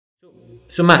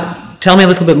So Matt, tell me a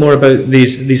little bit more about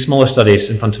these smaller studies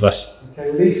in front of us. Okay,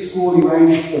 well, these squally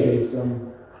range studies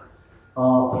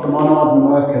are from Arnard and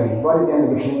Morven, right at the end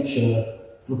of the Kilchoan,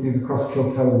 looking across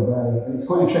Kilchoan Bay. And it's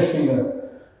quite interesting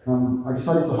that I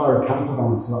decided to hire a camper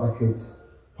van so that I could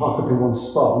park up in one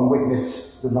spot and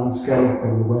witness the landscape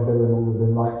and the weather and all of the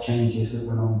light changes that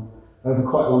went on over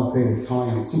quite a long period of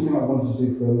time. It's something I wanted to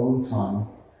do for a long time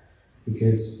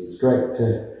because it's great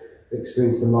to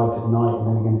experience the light at night and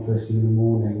then again first thing in the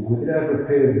morning. And I did it over a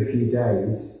period of a few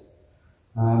days.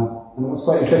 And what's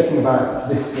quite interesting about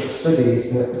this study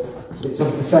is that it's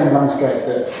of the same landscape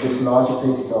that this larger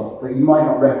piece is of, but you might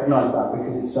not recognise that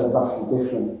because it's so vastly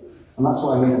different. And that's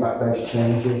what I mean about those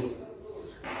changes.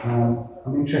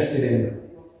 I'm interested in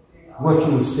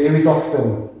working in series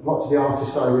often. Lots of the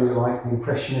artists that I really like, the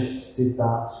Impressionists did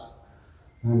that.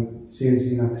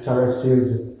 Series, Pissarro's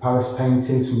series of Paris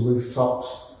paintings from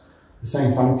rooftops, the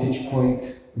same vantage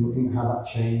point, and looking at how that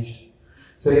changed.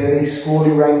 So yeah, these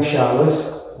squally rain showers,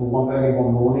 early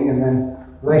one morning, and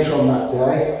then later on that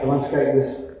day, the landscape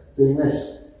was doing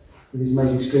this, with these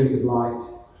amazing streams of light.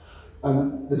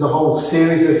 And there's a whole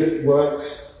series of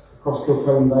works across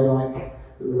Kilchoan Bay that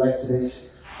relate to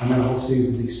this, and then a whole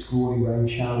series of these squally rain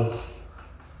showers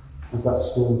as that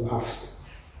storm passed.